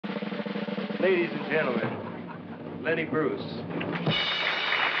Ladies and gentlemen, Lenny Bruce.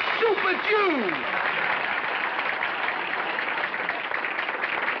 Super Jew!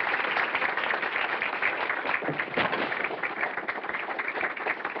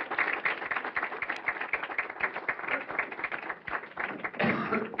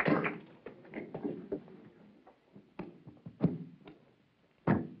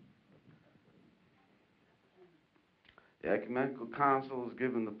 The Ecumenical Council has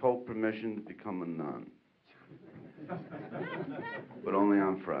given the Pope permission to become a nun. But only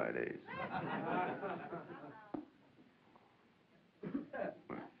on Fridays.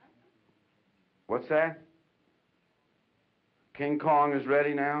 What's that? King Kong is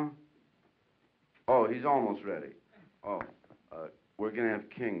ready now? Oh, he's almost ready. Oh, we're gonna have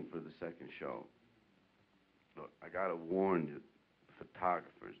King for the second show. Look, I gotta warn you,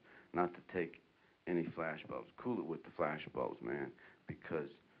 photographers, not to take any flash bulbs. Cool it with the flash bulbs, man, because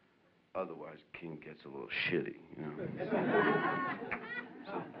otherwise King gets a little shitty, you know.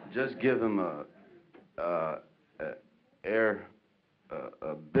 So just give him a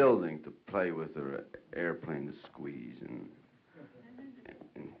building to play with or an airplane to squeeze and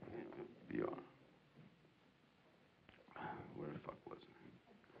be on. Where the fuck was it?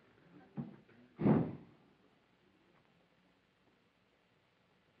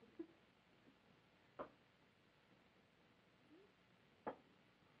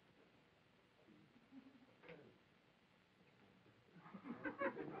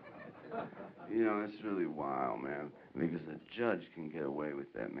 You know, it's really wild, man, because a judge can get away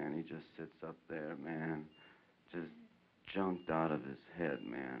with that, man. He just sits up there, man, just jumped out of his head,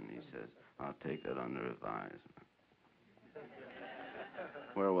 man. He says, I'll take that under advisement.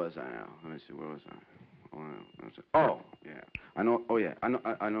 Where was I now? Let me see, where was I? Oh, yeah. I know, oh, yeah. I know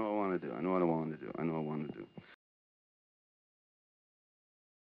what I want to do. I know what I want to do.